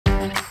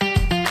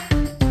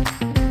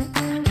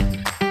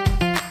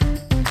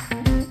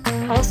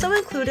Also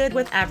included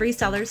with every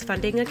seller's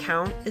funding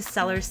account is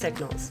Seller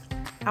Signals,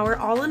 our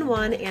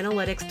all-in-one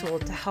analytics tool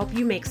to help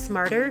you make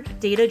smarter,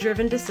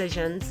 data-driven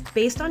decisions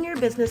based on your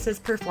business's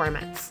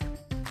performance.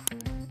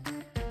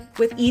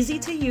 With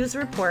easy-to-use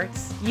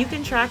reports, you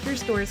can track your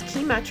store's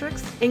key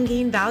metrics and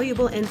gain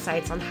valuable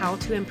insights on how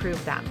to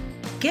improve them.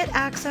 Get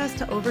access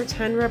to over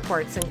 10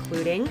 reports,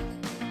 including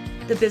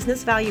the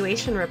Business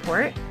Valuation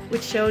Report,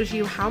 which shows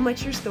you how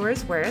much your store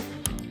is worth.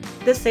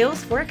 The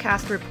Sales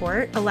Forecast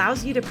Report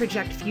allows you to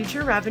project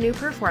future revenue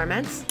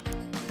performance.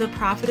 The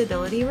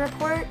Profitability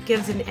Report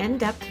gives an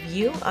in-depth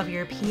view of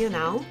your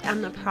P&L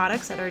and the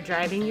products that are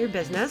driving your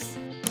business.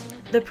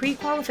 The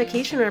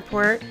Pre-Qualification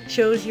Report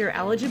shows your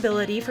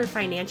eligibility for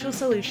financial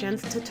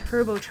solutions to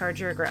turbocharge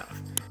your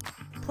growth.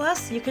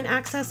 Plus, you can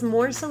access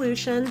more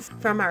solutions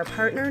from our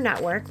partner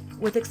network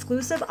with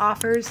exclusive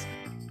offers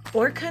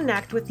or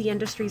connect with the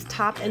industry's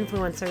top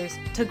influencers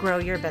to grow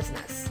your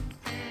business.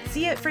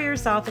 See it for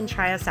yourself and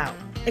try us out.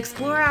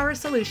 Explore our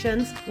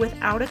solutions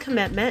without a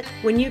commitment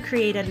when you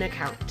create an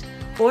account,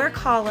 or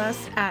call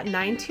us at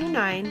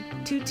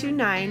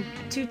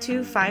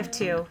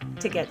 929-229-2252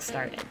 to get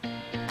started.